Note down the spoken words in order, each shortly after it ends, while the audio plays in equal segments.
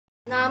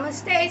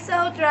Namaste,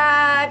 Soul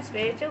Tribe,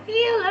 spiritual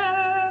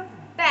healer,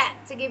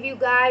 back to give you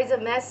guys a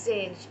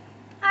message.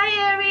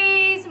 Hi,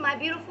 Aries, my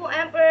beautiful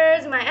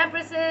emperors, my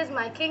empresses,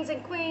 my kings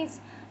and queens.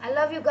 I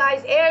love you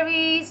guys,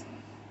 Aries.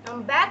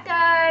 I'm back,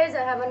 guys. I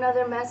have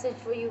another message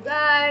for you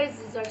guys.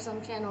 These are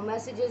some channel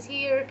messages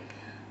here.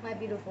 My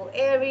beautiful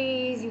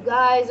Aries, you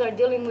guys are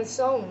dealing with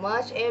so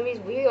much, Aries.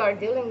 We are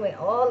dealing with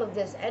all of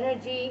this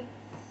energy.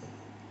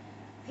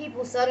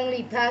 People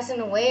suddenly passing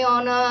away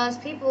on us,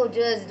 people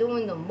just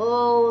doing the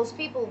most,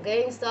 people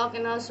gang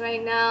stalking us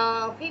right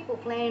now, people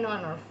playing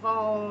on our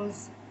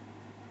phones.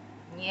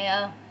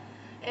 Yeah,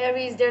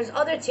 Aries, there's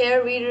other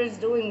tarot readers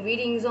doing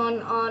readings on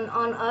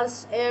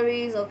us,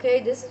 Aries.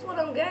 Okay, this is what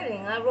I'm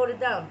getting. I wrote it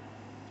down.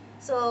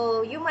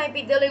 So you might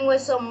be dealing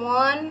with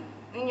someone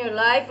in your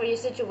life or your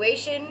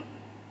situation.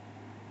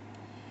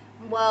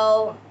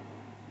 Well,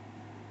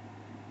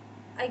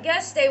 I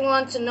guess they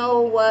want to know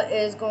what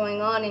is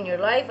going on in your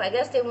life. I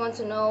guess they want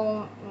to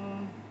know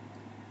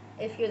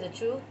if you're the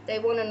truth. They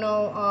want to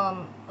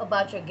know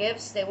about your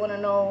gifts. They want to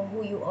know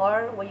who you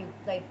are, what you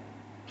like,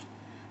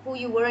 who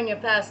you were in your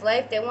past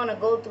life. They want to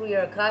go through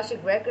your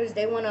Akashic records.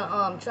 They want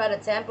to try to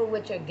tamper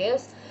with your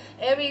gifts.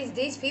 Aries,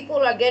 these people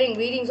are getting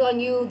readings on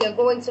you. They're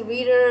going to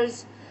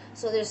readers.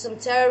 So there's some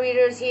tarot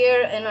readers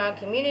here in our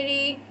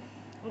community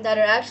that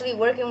are actually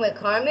working with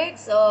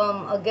karmics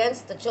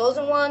against the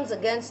chosen ones,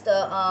 against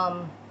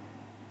the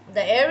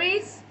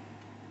Aries.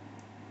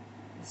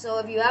 So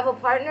if you have a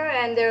partner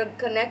and they're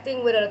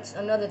connecting with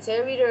another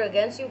tarot reader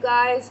against you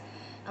guys,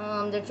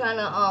 they're trying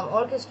to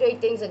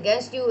orchestrate things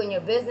against you in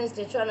your business.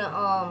 They're trying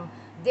to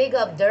dig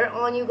up dirt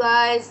on you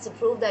guys to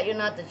prove that you're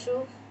not the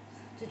truth,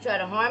 to try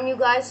to harm you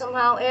guys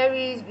somehow.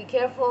 Aries, be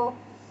careful,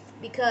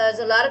 because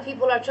a lot of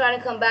people are trying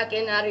to come back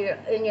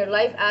in your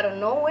life out of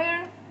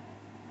nowhere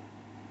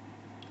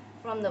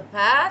from the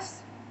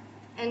past.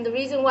 And the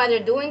reason why they're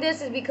doing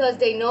this is because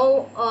they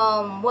know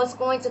what's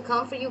going to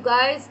come for you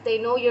guys. They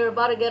know you're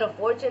about to get a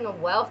fortune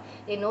of wealth.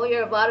 They know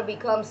you're about to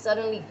become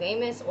suddenly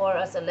famous or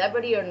a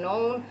celebrity or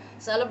known,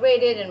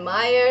 celebrated,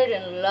 admired,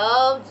 and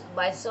loved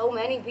by so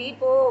many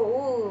people.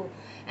 Ooh.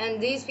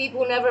 And these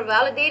people never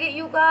validated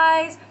you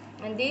guys.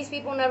 And these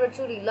people never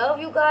truly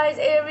love you guys,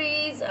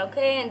 Aries.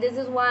 Okay, and this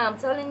is why I'm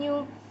telling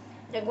you,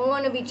 they're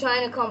going to be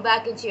trying to come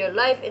back into your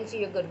life, into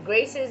your good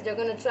graces. They're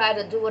going to try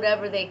to do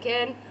whatever they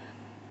can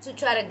to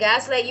try to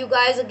gaslight you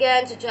guys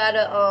again, to try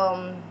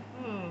to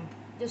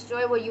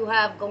destroy what you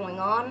have going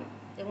on.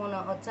 They want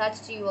to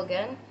attach to you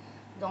again.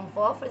 Don't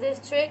fall for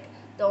this trick.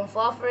 Don't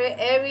fall for it,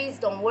 Aries.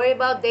 Don't worry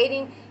about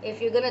dating.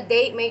 If you're gonna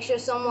date, make sure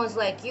someone's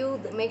like you.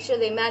 Make sure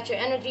they match your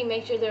energy.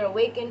 Make sure they're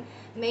awakened.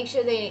 Make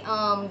sure they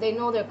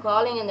know their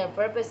calling and their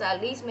purpose.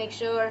 At least make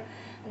sure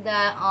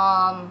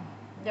that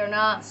they're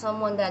not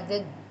someone that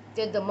did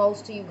the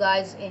most to you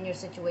guys in your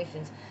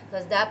situations,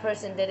 because that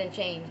person didn't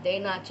change. They're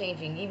not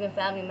changing. Even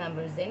family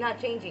members, they're not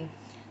changing.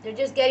 They're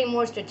just getting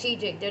more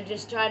strategic. They're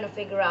just trying to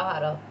figure out how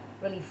to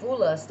really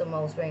fool us the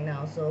most right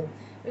now. So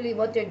really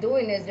what they're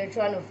doing is they're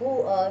trying to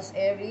fool us,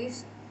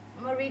 Aries.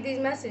 I'm gonna read these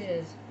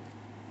messages.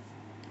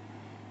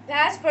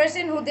 Past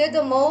person who did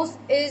the most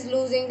is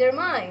losing their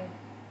mind.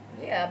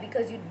 Yeah,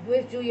 because you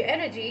withdrew your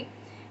energy,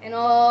 and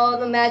all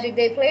the magic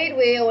they played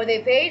with or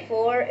they paid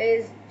for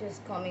is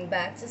just coming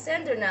back to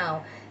sender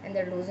now. And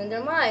they're losing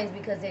their minds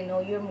because they know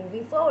you're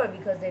moving forward,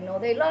 because they know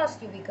they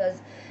lost you, because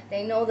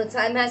they know the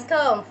time has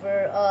come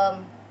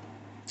for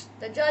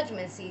the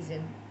judgment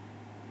season.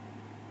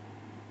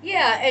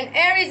 Yeah, and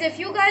Aries, if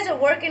you guys are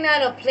working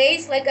at a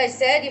place, like I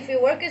said, if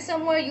you're working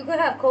somewhere, you could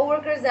have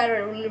coworkers that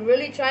are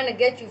really trying to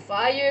get you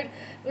fired,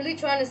 really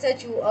trying to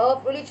set you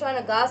up, really trying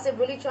to gossip,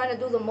 really trying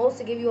to do the most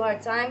to give you a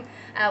hard time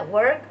at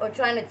work, or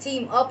trying to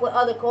team up with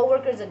other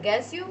coworkers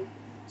against you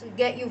to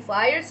get you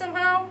fired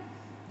somehow.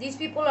 These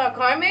people are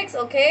karmics,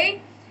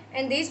 okay?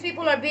 And these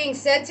people are being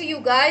sent to you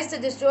guys to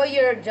destroy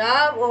your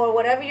job or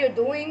whatever you're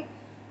doing.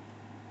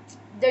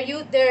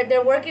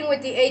 They're working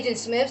with the agent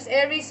Smiths,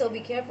 Aries, so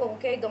be careful,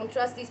 okay? Don't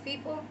trust these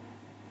people.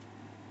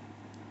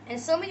 And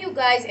some of you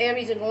guys,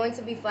 Aries, are going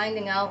to be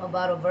finding out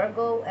about a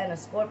Virgo and a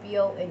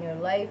Scorpio in your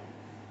life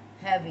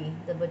heavy.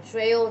 The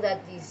betrayal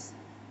that these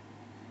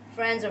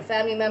friends or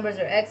family members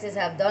or exes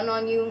have done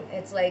on you.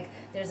 It's like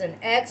there's an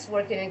ex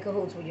working in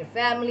cahoots with your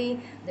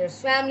family.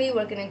 There's family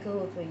working in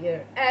cahoots with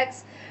your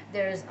ex.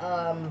 There's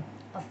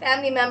a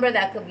family member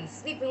that could be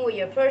sleeping with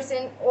your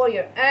person or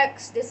your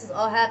ex. This is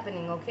all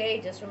happening, okay?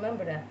 Just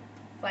remember that.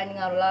 Finding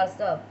out a lot of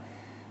stuff.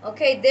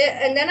 Okay,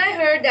 and then I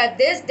heard that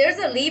there's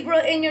a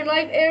Libra in your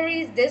life,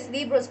 Aries. This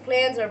Libra's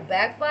plans are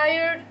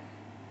backfired.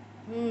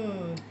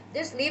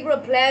 This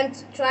Libra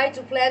tried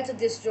to plan to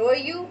destroy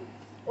you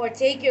or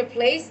take your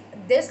place.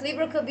 This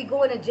Libra could be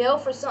going to jail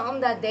for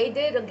something that they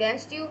did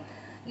against you,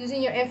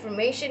 using your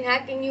information,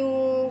 hacking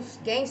you,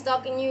 gang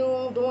stalking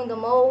you, doing the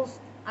most.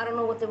 I don't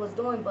know what they was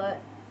doing, but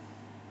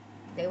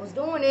they was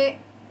doing it.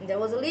 There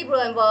was a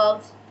Libra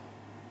involved.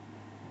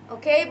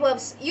 Okay,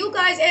 but you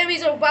guys,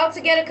 Aries, are about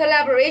to get a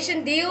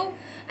collaboration deal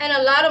and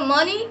a lot of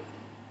money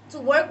to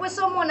work with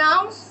someone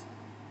else.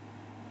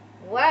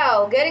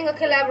 Wow, getting a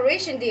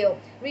collaboration deal.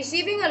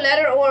 Receiving a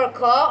letter or a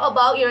call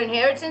about your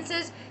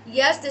inheritances.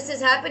 Yes, this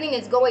is happening.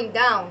 It's going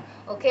down.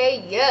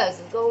 Okay, yes,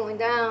 it's going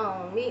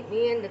down. Meet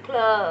me in the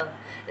club.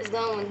 It's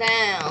going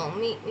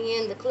down. Meet me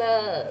in the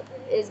club.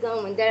 It's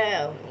going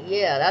down.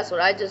 Yeah, that's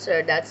what I just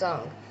heard, that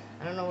song.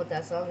 I don't know what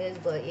that song is,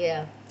 but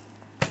yeah.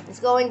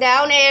 It's going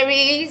down,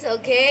 Aries,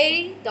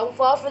 okay? Don't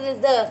fall for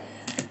the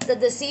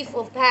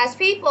deceitful past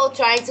people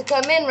trying to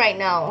come in right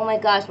now. Oh my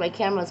gosh, my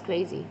camera's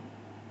crazy.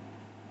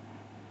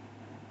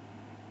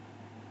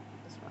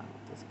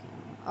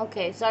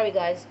 Okay, sorry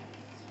guys.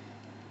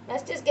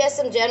 Let's just get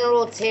some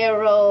general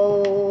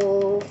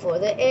tarot for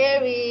the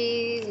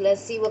Aries.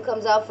 Let's see what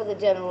comes out for the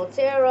general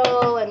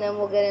tarot, and then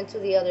we'll get into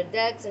the other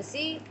decks and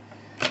see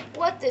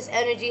what this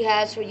energy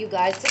has for you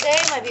guys today,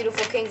 my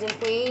beautiful kings and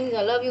queens.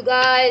 I love you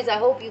guys. I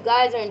hope you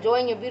guys are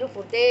enjoying your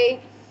beautiful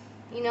day.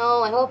 You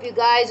know, I hope you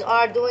guys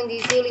are doing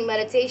these healing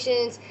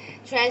meditations,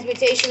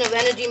 transmutation of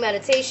energy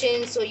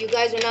meditations, so you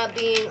guys are not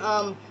being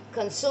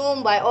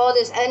consumed by all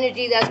this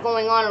energy that's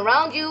going on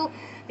around you.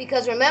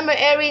 Because remember,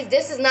 Aries,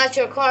 this is not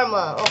your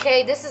karma,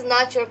 okay? This is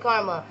not your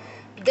karma.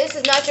 This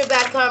is not your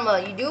bad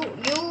karma.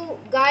 You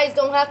guys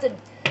don't have to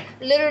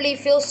literally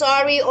feel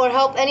sorry or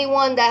help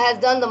anyone that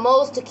has done the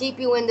most to keep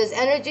you in this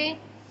energy.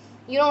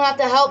 You don't have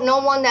to help no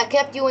one that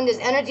kept you in this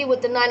energy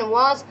with the 9 of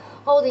Wands,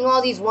 holding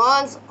all these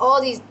wands,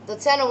 the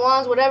 10 of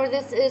Wands, whatever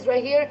this is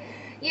right here.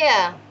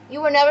 Yeah,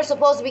 you were never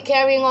supposed to be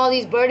carrying all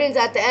these burdens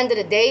at the end of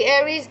the day,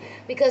 Aries,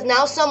 because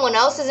now someone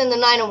else is in the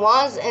 9 of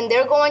Wands and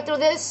they're going through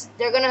this.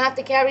 They're going to have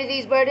to carry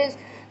these burdens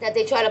that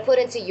they try to put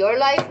into your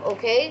life,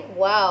 okay?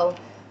 Wow.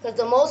 Because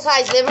the Most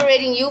High is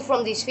liberating you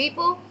from these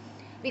people,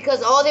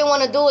 because all they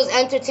want to do is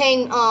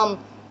entertain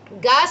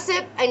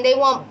gossip, and they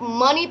want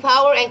money,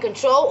 power, and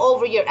control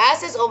over your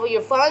assets, over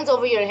your funds,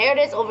 over your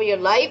inheritance, over your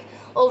life,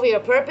 over your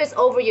purpose,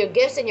 over your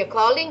gifts and your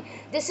calling.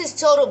 This is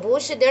total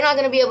bullshit. They're not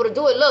going to be able to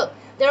do it. Look,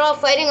 they're all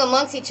fighting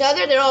amongst each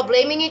other. They're all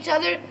blaming each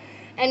other.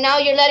 And now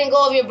you're letting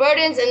go of your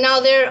burdens, and now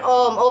they're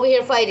over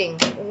here fighting.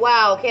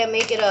 Wow, can't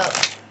make it up.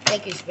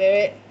 Thank you,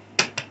 Spirit.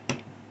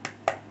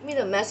 Give me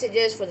the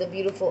messages for the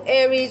beautiful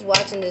Aries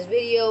watching this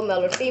video,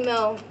 male or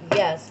female.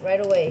 Yes,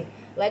 right away.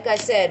 Like I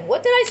said,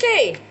 what did I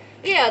say?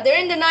 Yeah, they're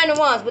in the 9 of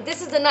Wands, but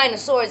this is the 9 of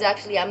Swords,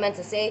 actually, I meant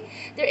to say.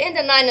 They're in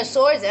the 9 of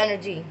Swords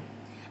energy.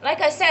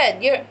 Like I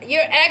said, your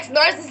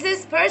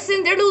ex-narcissist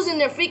person, they're losing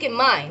their freaking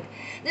mind.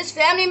 This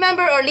family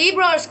member, or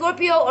Libra, or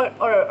Scorpio,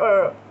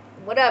 or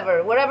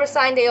whatever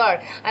sign they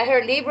are. I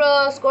heard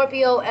Libra,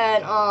 Scorpio,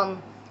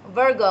 and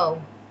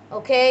Virgo,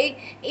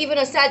 okay? Even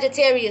a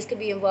Sagittarius could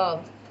be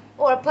involved,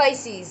 or a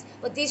Pisces.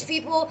 But these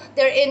people,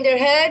 they're in their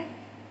head,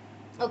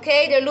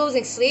 okay? They're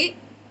losing sleep.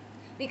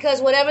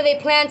 Because whatever they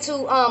plan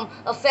to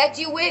affect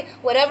you with,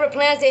 whatever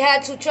plans they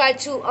had to try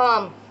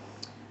to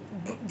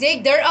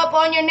dig dirt up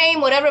on your name,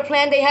 whatever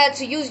plan they had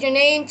to use your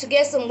name to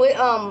get some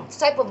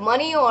type of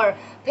money or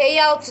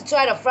payout to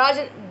try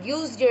to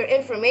use your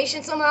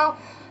information somehow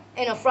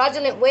in a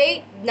fraudulent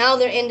way, now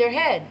they're in their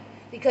head.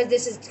 Because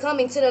this is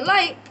coming to the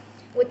light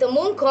with the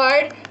Moon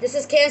card. This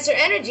is Cancer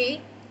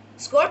energy.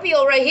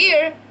 Scorpio right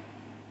here.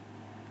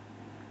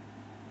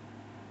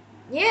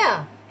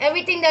 Yeah.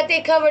 Everything that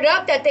they covered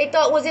up, that they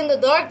thought was in the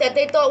dark, that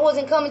they thought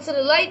wasn't coming to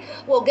the light,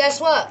 well,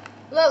 guess what?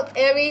 Look,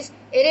 Aries,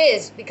 it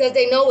is, because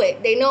they know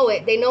it. They know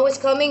it. They know it's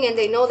coming, and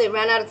they know they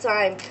ran out of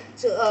time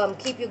to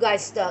keep you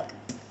guys stuck.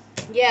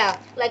 Yeah,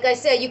 like I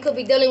said, you could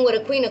be dealing with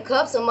a Queen of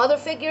Cups, a mother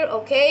figure,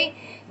 okay?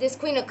 This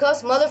Queen of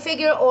Cups, mother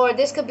figure, or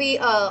this could be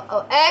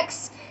a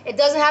ex. It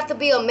doesn't have to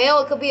be a male.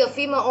 It could be a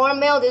female or a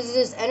male. This is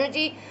just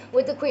energy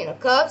with the Queen of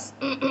Cups.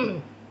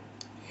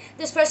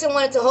 This person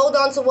wanted to hold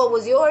on to what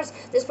was yours.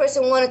 This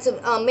person wanted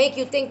to make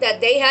you think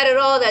that they had it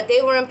all, that they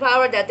were in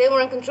power, that they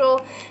were in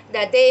control,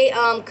 that they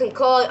can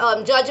call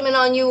judgment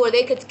on you, or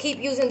they could keep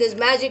using this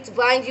magic to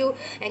bind you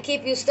and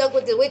keep you stuck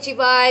with the witchy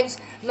vibes,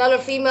 male or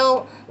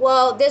female.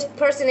 Well, this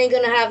person ain't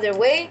going to have their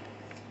way,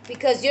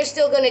 because you're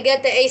still going to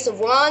get the Ace of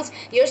Wands.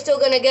 You're still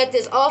going to get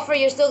this offer.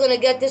 You're still going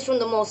to get this from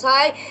the Most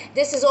High.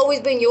 This has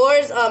always been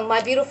yours, my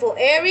beautiful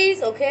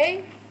Aries,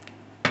 okay?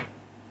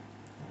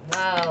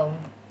 Wow.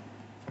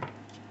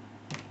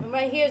 And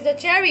right here's the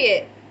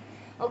Chariot,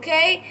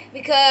 okay?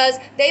 Because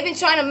they've been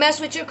trying to mess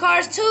with your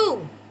cars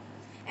too.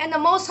 And the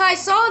Most High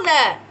saw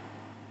that.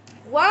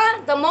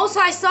 What? The Most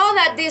High saw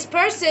that this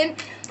person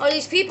or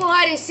these people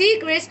hiding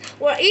secrets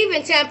were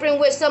even tampering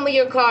with some of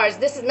your cars.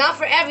 This is not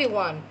for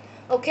everyone,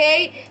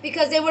 okay?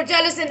 Because they were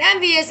jealous and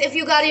envious if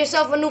you got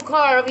yourself a new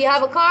car. If you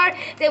have a car,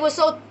 they were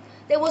so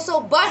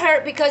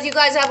butthurt because you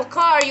guys have a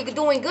car, you're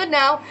doing good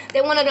now.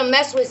 They wanted to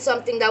mess with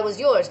something that was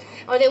yours,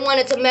 or they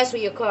wanted to mess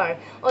with your car,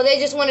 or they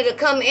just wanted to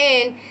come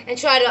in and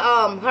try to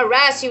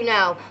harass you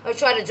now, or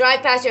try to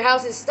drive past your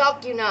house and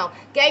stalk you now,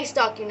 gang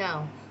stalk you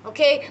now,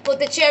 okay? But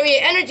the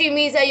Chariot energy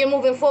means that you're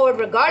moving forward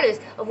regardless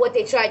of what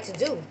they tried to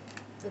do,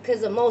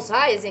 because the Most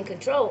High is in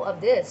control of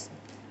this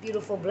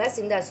beautiful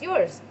blessing that's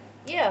yours.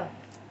 Yeah.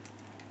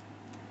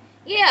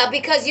 Yeah,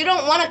 because you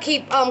don't want to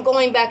keep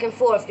going back and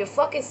forth. You're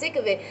fucking sick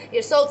of it.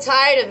 You're so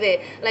tired of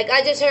it. Like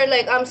I just heard,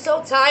 like I'm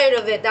so tired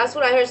of it. That's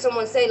what I heard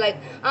someone say. Like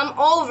I'm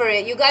over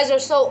it. You guys are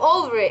so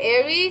over it,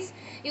 Aries.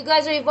 You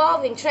guys are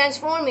evolving,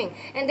 transforming,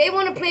 and they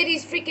want to play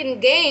these freaking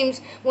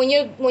games when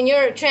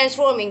you're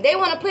transforming. They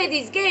want to play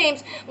these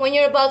games when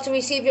you're about to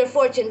receive your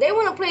fortune. They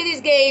want to play these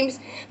games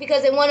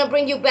because they want to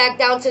bring you back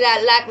down to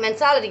that lack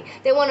mentality.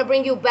 They want to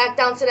bring you back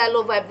down to that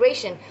low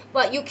vibration.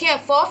 But you can't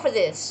fall for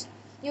this.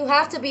 You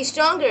have to be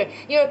stronger.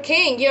 You're a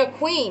king. You're a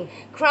queen.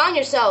 Crown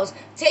yourselves.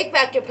 Take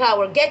back your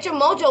power. Get your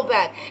mojo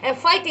back. And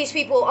fight these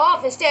people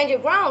off and stand your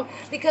ground.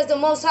 Because the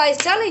Most High is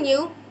telling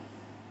you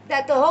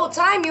that the whole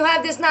time you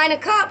have this Nine of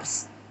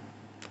Cups.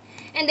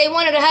 And they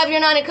wanted to have your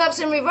Nine of Cups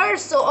in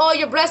reverse, so all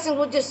your blessings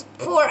would just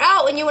pour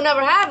out and you would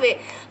never have it.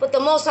 But the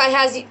Most High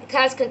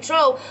has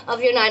control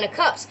of your Nine of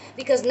Cups,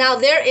 because now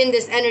they're in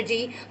this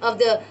energy of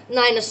the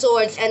Nine of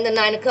Swords and the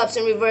Nine of Cups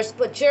in reverse,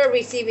 but you're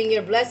receiving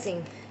your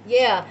blessing.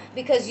 Yeah,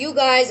 because you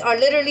guys are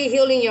literally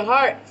healing your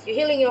heart. You're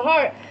healing your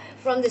heart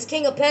from this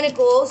King of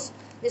Pentacles.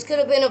 This could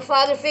have been a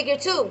father figure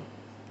too.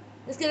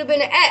 This could have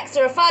been an ex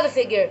or a father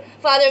figure,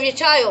 father of your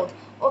child,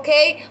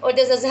 okay? Or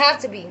this doesn't have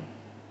to be.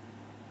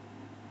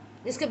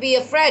 This could be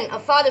a friend, a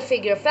father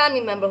figure, a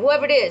family member,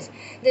 whoever it is.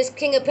 This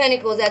King of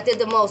Pentacles that did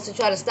the most to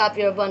try to stop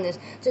your abundance,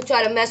 to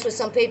try to mess with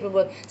some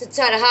paperwork, to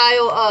try to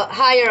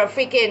hire a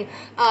freaking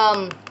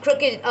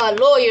crooked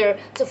lawyer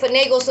to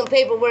finagle some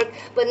paperwork.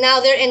 But now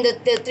they're in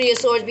the Three of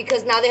Swords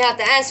because now they have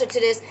to answer to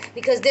this,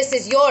 because this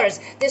is yours.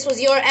 This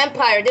was your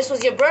empire. This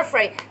was your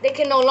birthright. They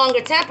can no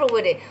longer tamper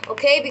with it,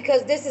 okay?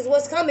 Because this is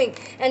what's coming.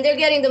 And they're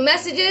getting the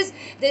messages.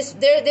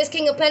 This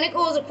King of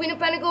Pentacles, the Queen of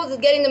Pentacles is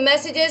getting the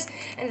messages,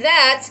 and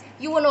that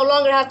you will no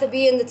longer have to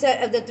be in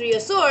the Three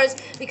of Swords,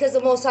 because the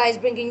Most High is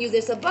bringing you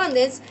this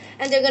abundance,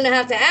 and they're going to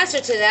have to answer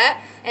to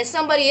that. And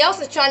somebody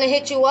else is trying to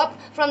hit you up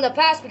from the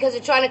past because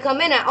they're trying to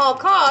come in at all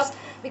costs,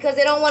 because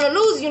they don't want to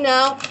lose you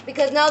now,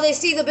 because now they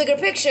see the bigger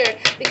picture,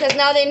 because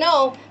now they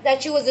know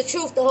that you was the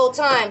truth the whole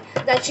time,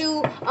 that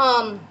you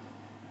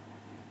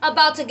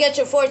about to get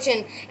your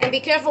fortune. And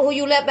be careful who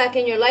you let back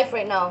in your life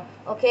right now,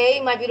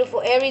 okay, my beautiful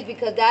Aries,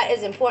 because that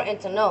is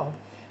important to know.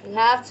 You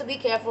have to be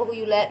careful who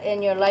you let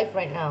in your life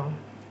right now.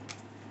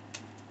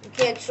 You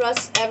can't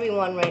trust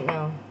everyone right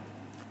now.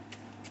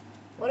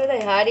 What are they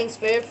hiding,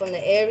 Spirit, from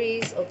the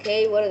Aries?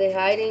 Okay, what are they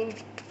hiding?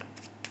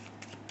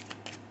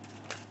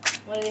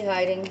 What are they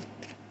hiding?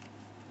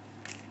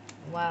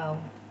 Wow.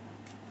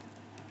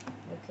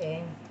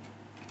 Okay.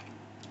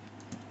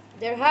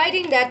 They're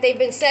hiding that they've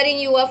been setting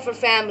you up for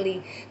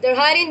family. They're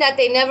hiding that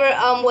they never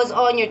was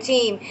on your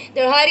team.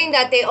 They're hiding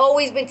that they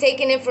always been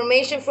taking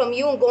information from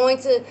you and going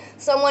to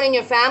someone in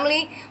your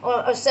family,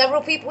 or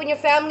several people in your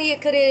family.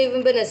 It could have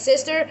even been a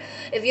sister.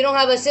 If you don't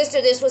have a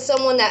sister, this was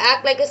someone that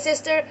act like a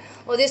sister.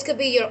 Or this could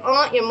be your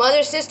aunt, your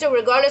mother's sister,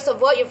 regardless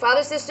of what, your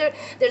father's sister.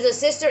 There's a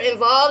sister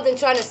involved in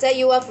trying to set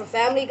you up for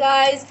family,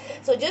 guys.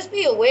 So just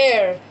be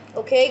aware.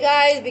 Okay,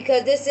 guys,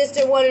 because this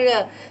sister wanted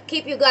to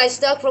keep you guys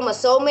stuck from a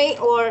soulmate,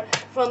 or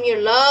from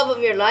your love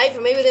of your life,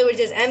 or maybe they were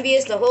just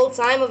envious the whole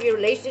time of your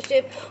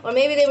relationship, or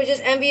maybe they were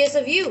just envious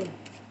of you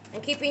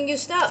and keeping you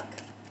stuck.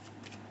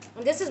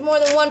 And this is more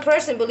than one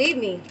person, believe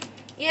me.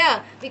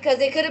 Yeah, because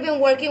they could have been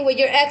working with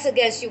your ex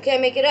against you, can't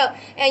make it up,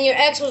 and your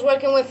ex was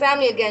working with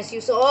family against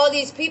you. So all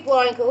these people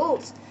are in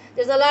cahoots.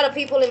 There's a lot of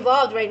people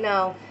involved right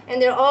now, and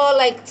they're all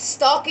like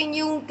stalking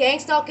you, gang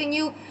stalking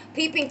you,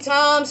 peeping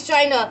toms,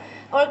 trying to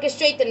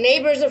orchestrate. The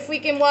neighbors are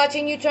freaking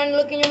watching you, trying to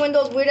look in your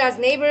windows, weird ass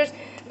neighbors.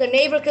 The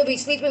neighbor could be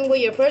sleeping with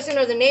your person,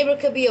 or the neighbor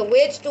could be a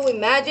witch doing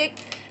magic,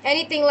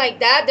 anything like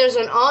that. There's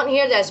an aunt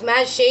here that's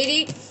mad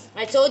shady.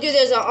 I told you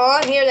there's an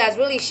aunt here that's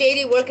really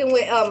shady, working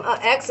with an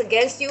ex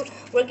against you,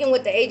 working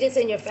with the agents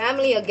in your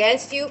family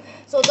against you.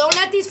 So don't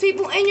let these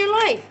people in your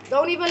life.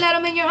 Don't even let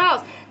them in your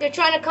house. They're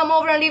trying to come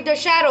over and leave their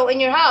shadow in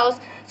your house,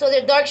 so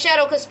their dark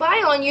shadow could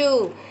spy on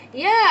you.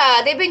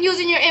 Yeah, they've been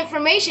using your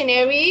information,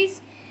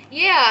 Aries.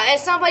 Yeah, and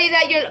somebody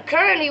that you're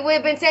currently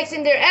with been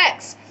texting their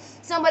ex.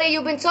 Somebody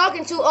you've been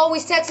talking to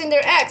always texting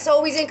their ex,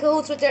 always in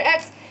cahoots with their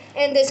ex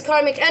and this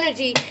karmic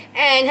energy,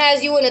 and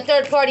has you in a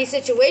third-party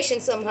situation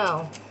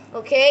somehow.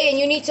 Okay, and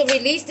you need to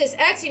release this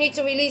ex. You need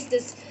to release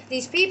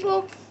these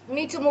people. You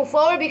need to move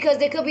forward, because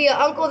there could be an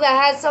uncle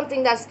that has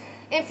something that's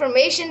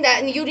information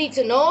that you need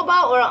to know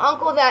about, or an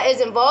uncle that is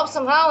involved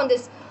somehow in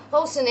this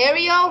whole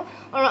scenario,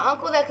 or an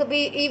uncle that could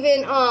be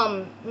even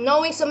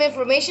knowing some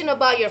information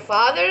about your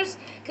fathers,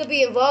 could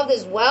be involved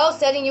as well,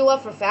 setting you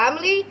up for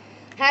family,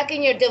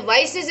 hacking your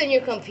devices and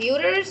your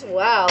computers.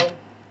 Wow,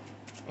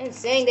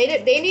 insane.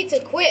 They need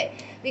to quit,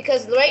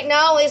 because right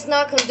now it's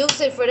not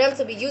conducive for them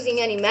to be using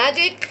any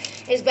magic.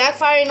 It's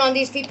backfiring on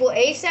these people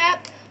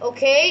ASAP,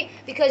 okay?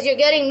 Because you're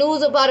getting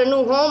news about a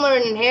new home or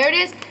an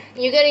inheritance.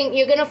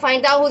 You're gonna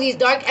find out who these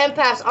dark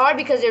empaths are,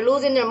 because they're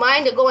losing their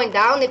mind. They're going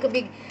down. They could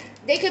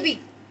be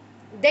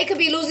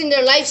losing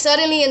their life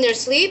suddenly in their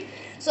sleep.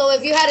 So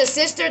if you had a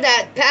sister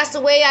that passed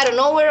away out of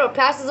nowhere, or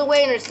passes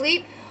away in her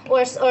sleep,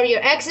 or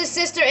your ex's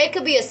sister, it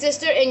could be a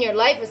sister in your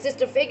life, a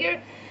sister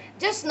figure.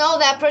 Just know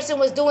that person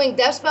was doing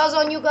death spells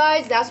on you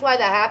guys. That's why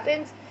that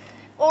happens.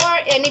 or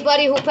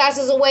anybody who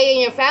passes away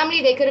in your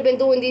family, they could have been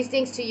doing these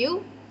things to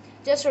you.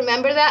 Just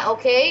remember that,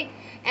 okay?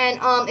 And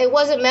it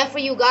wasn't meant for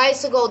you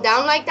guys to go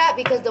down like that,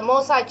 because the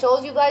Most High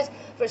chose you guys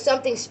for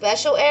something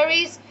special,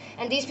 Aries.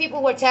 And these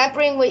people were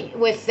tampering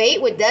with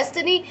fate, with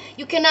destiny.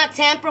 You cannot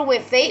tamper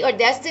with fate or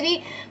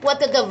destiny. What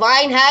the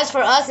divine has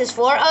for us is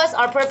for us.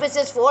 Our purpose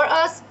is for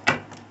us.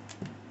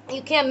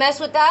 You can't mess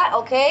with that,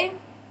 okay?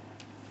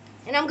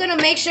 And I'm going to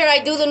make sure I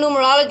do the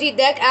numerology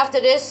deck after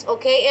this,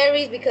 okay,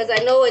 Aries? Because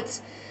I know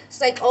it's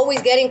like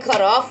always getting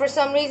cut off for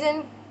some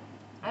reason.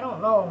 I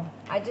don't know.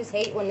 I just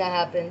hate when that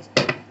happens.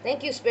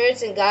 Thank you,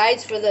 spirits and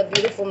guides, for the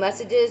beautiful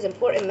messages,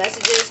 important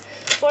messages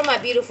for my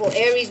beautiful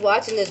Aries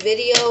watching this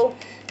video.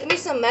 Give me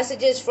some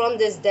messages from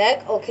this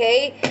deck,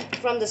 okay?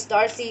 From the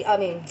Starseed,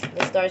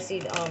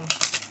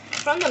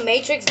 from the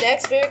Matrix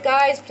deck, spirit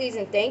guides, please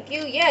and thank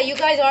you. Yeah, you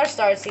guys are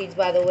Starseeds,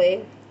 by the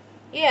way.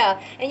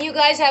 Yeah, and you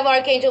guys have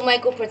Archangel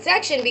Michael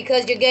protection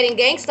because you're getting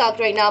gang stalked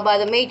right now by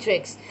the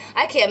Matrix.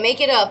 I can't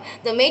make it up.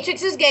 The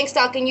Matrix is gang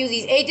stalking you,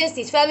 these agents,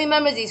 these family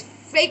members, these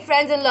fake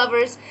friends and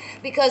lovers,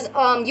 because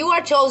you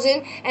are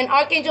chosen, and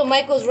Archangel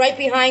Michael's right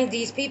behind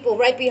these people,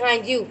 right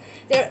behind you.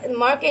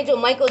 Archangel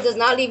Michael does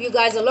not leave you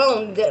guys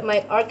alone.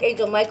 My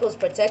Archangel Michael's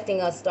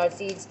protecting us,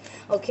 Starseeds.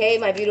 Okay,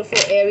 my beautiful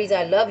Aries,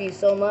 I love you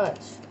so much.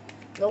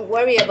 Don't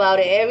worry about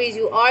it, Aries.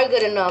 You are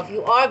good enough.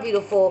 You are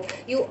beautiful.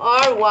 You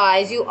are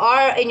wise. You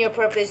are in your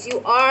purpose.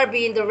 You are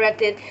being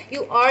directed.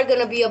 You are going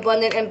to be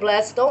abundant and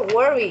blessed. Don't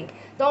worry.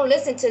 Don't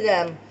listen to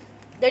them.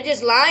 They're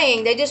just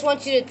lying. They just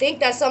want you to think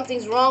that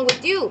something's wrong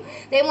with you.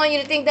 They want you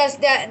to think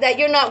that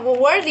you're not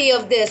worthy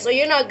of this, or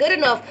you're not good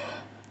enough.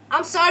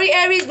 I'm sorry,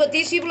 Aries, but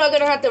these people are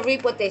going to have to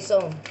reap what they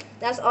sow.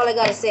 That's all I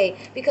got to say.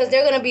 Because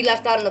they're going to be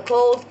left out in the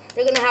cold.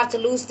 They're going to have to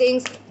lose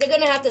things. They're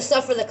going to have to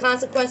suffer the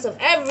consequence of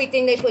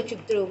everything they put you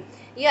through.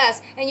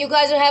 Yes, and you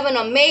guys are having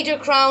a major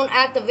crown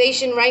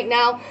activation right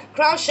now.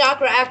 Crown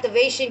chakra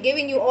activation,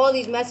 giving you all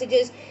these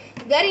messages,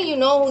 letting you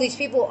know who these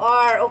people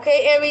are.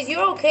 Okay, Aries,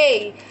 you're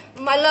okay.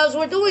 My loves,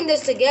 we're doing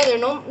this together.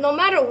 No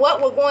matter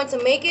what, we're going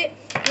to make it.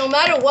 No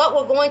matter what,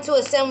 we're going to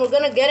ascend. We're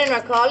going to get in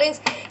our callings.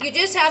 You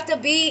just have to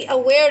be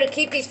aware to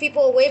keep these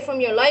people away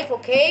from your life,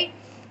 okay?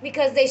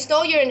 Because they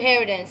stole your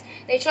inheritance.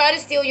 They try to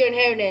steal your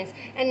inheritance.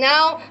 And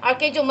now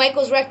Archangel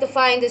Michael's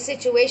rectifying the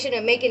situation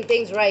and making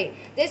things right.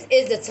 This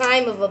is the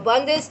time of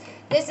abundance.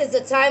 This is the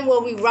time where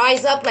we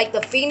rise up like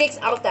the phoenix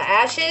out the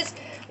ashes.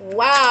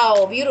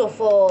 Wow,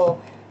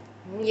 beautiful.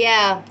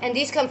 Yeah, and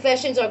these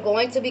confessions are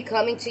going to be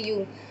coming to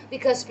you.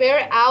 Because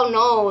Spirit Owl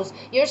knows.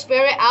 Your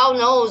Spirit Owl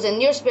knows.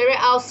 And your Spirit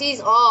Owl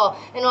sees all.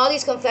 And all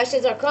these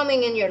confessions are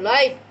coming in your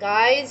life,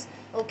 guys.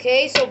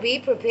 Okay, so be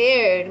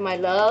prepared, my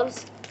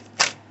loves.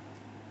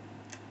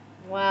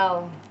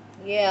 Wow.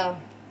 Yeah.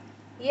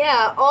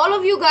 Yeah, all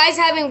of you guys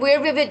having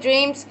weird, vivid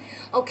dreams,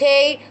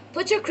 okay?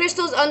 Put your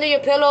crystals under your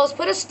pillows.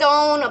 Put a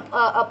stone,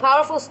 a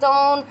powerful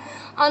stone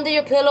under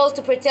your pillows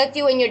to protect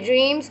you in your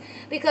dreams.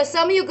 Because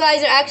some of you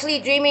guys are actually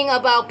dreaming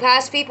about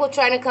past people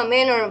trying to come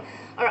in or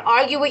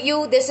argue with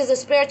you. This is a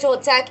spiritual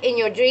attack in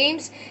your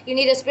dreams. You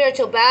need a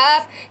spiritual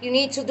bath. You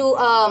need to do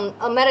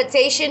a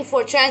meditation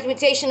for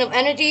transmutation of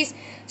energies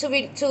to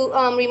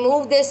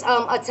remove this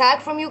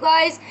attack from you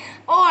guys.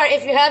 Or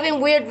if you're having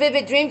weird,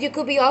 vivid dreams, you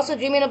could be also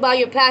dreaming about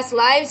your past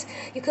lives.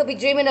 You could be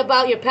dreaming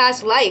about your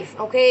past life,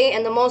 okay?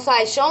 And the Most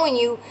High is showing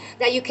you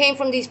that you came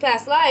from these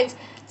past lives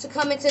to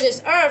come into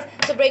this earth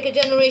to break a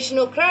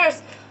generational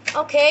curse,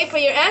 okay, for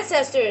your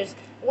ancestors.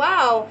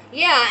 Wow,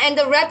 yeah, and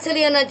the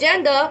reptilian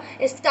agenda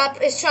is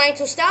trying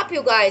to stop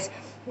you guys.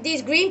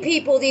 These green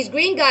people, these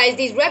green guys,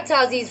 these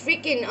reptiles, these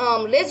freaking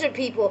lizard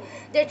people,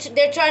 they're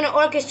trying to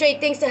orchestrate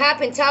things to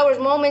happen, towers,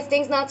 moments,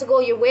 things not to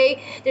go your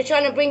way. They're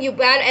trying to bring you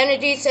bad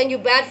energy, send you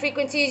bad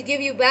frequencies, give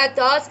you bad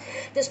thoughts.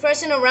 This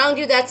person around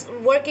you that's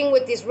working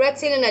with this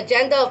reptilian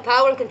agenda of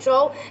power and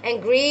control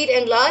and greed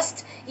and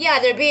lust, yeah,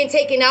 they're being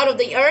taken out of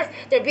the earth.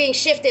 They're being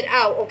shifted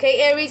out, okay,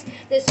 Aries?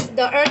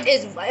 The earth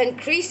is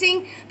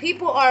increasing.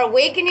 People are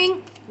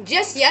awakening.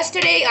 Just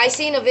yesterday, I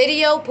seen a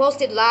video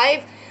posted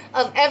live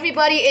of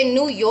everybody in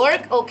New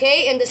York,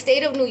 okay, in the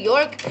state of New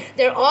York.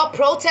 They're all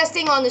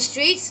protesting on the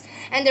streets,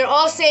 and they're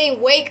all saying,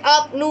 wake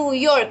up, New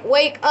York,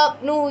 wake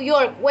up, New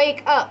York,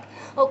 wake up.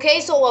 Okay,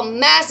 so a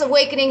mass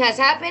awakening has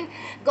happened.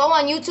 Go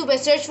on YouTube and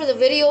search for the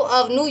video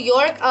of New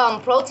York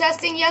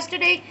protesting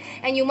yesterday,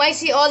 and you might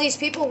see all these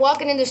people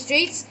walking in the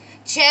streets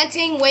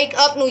chanting, wake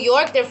up, New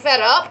York. They're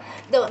fed up.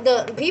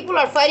 The people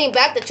are fighting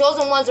back. The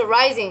chosen ones are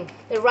rising.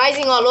 They're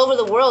rising all over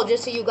the world,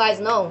 just so you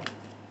guys know.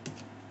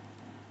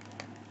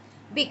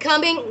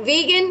 Becoming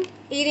vegan,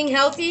 eating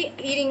healthy,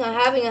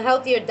 having a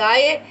healthier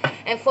diet,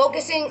 and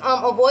focusing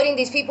on avoiding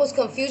these people's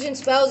confusion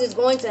spells is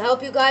going to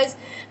help you guys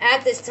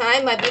at this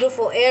time, my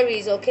beautiful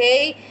Aries,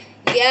 okay?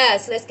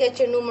 Yes, let's get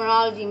your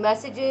numerology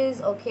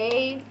messages,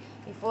 okay?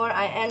 Before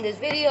I end this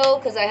video,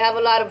 because I have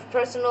a lot of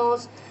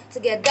personals to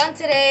get done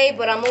today,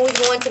 but I'm always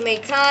going to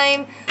make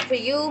time for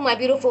you, my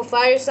beautiful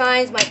fire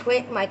signs, my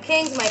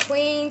kings, my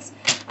queens.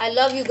 I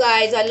love you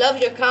guys. I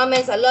love your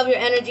comments. I love your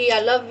energy.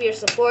 I love your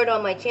support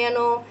on my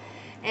channel.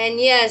 And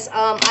yes,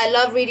 I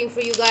love reading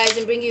for you guys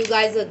and bringing you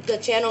guys the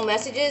channel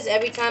messages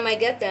every time I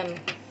get them.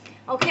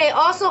 Okay,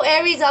 also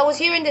Aries, I was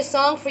hearing this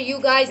song for you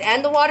guys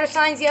and the water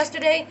signs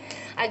yesterday.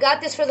 I got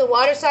this for the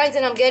water signs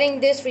and I'm getting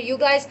this for you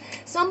guys.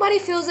 Somebody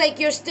feels like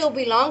you still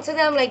belong to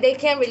them, like they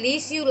can't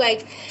release you,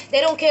 like they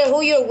don't care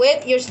who you're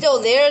with, you're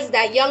still theirs.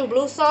 That Young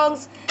Blue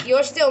songs,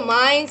 You're Still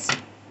Mine's.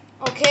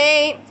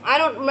 Okay, I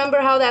don't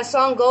remember how that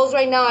song goes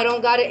right now. I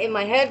don't got it in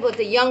my head, but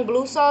the Young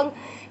Blue song,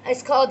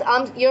 it's called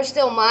You're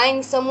Still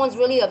Mine. Someone's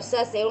really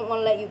obsessed. They don't want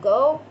to let you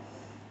go.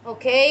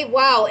 Okay,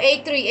 wow,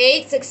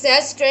 838,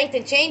 success, strength,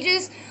 and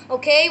changes.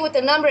 Okay, with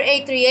the number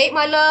 838,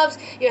 my loves,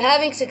 you're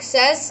having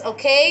success,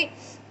 okay?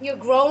 You're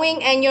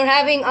growing and you're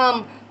having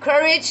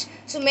courage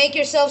to make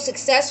yourself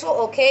successful,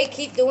 okay?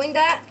 Keep doing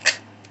that.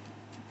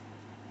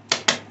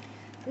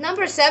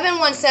 Number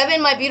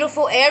 717, my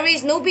beautiful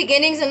Aries, new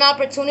beginnings and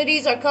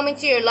opportunities are coming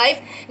to your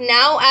life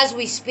now as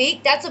we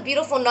speak. That's a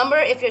beautiful number.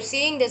 If you're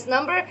seeing this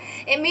number,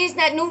 it means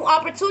that new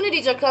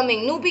opportunities are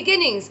coming, new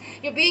beginnings.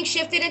 You're being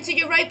shifted into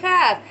your right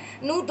path.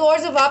 New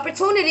doors of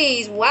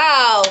opportunities.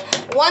 Wow.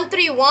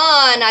 131.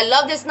 I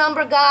love this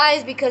number,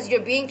 guys, because you're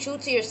being true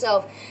to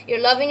yourself.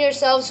 You're loving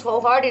yourselves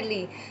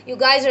wholeheartedly. You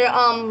guys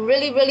are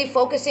really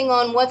focusing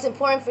on what's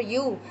important for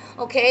you,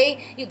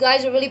 okay? You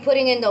guys are really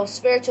putting in those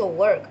spiritual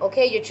work,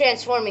 okay? You're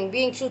transforming,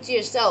 being true to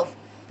yourself,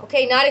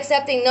 okay? Not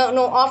accepting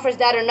no offers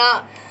that are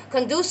not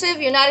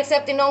conducive. You're not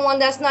accepting no one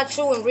that's not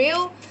true and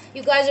real.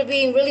 You guys are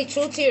being really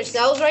true to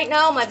yourselves right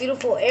now, my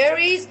beautiful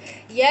Aries.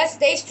 Yes,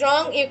 stay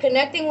strong. You're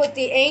connecting with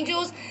the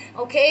angels,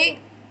 okay?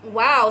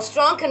 Wow,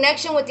 strong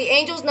connection with the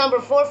angels, number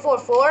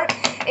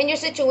 444. In your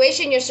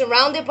situation, you're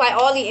surrounded by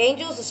all the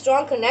angels, a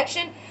strong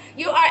connection.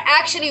 You are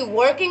actually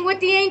working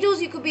with the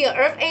angels. You could be an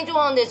earth angel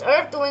on this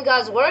earth doing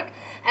God's work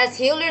as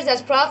healers,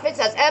 as prophets,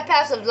 as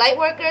empaths, as light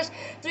workers.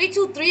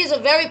 323 is a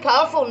very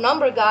powerful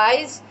number,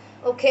 guys.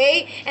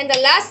 Okay, and the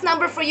last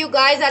number for you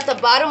guys at the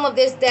bottom of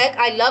this deck,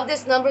 I love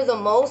this number the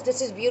most. This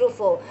is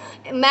beautiful.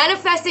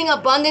 Manifesting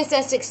abundance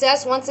and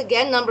success, once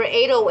again, number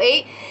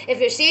 808. If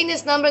you're seeing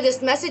this number,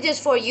 this message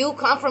is for you.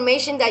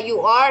 Confirmation that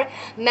you are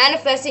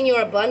manifesting your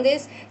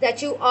abundance,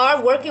 that you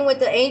are working with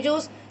the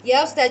angels.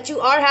 Yes, that you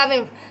are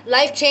having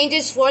life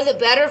changes for the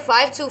better.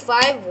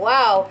 525.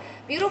 Wow,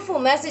 beautiful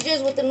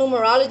messages with the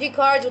numerology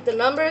cards, with the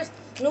numbers,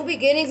 new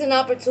beginnings and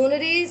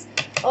opportunities.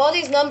 All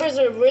these numbers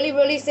are really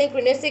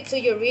synchronistic to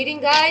your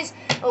reading, guys.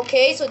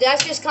 Okay, so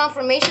that's just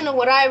confirmation of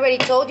what I already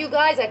told you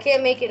guys. I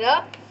can't make it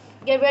up.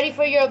 Get ready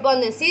for your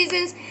abundant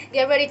seasons.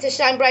 Get ready to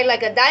shine bright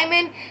like a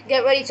diamond.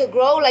 Get ready to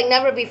grow like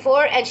never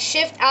before and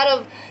shift out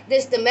of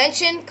this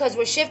dimension, because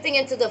we're shifting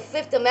into the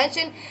 5th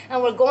dimension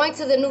and we're going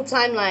to the new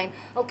timeline.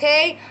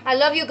 Okay, I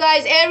love you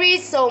guys,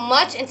 Aries, so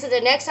much. Until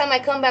the next time I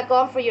come back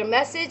on for your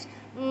message.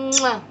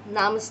 Mwah.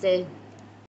 Namaste.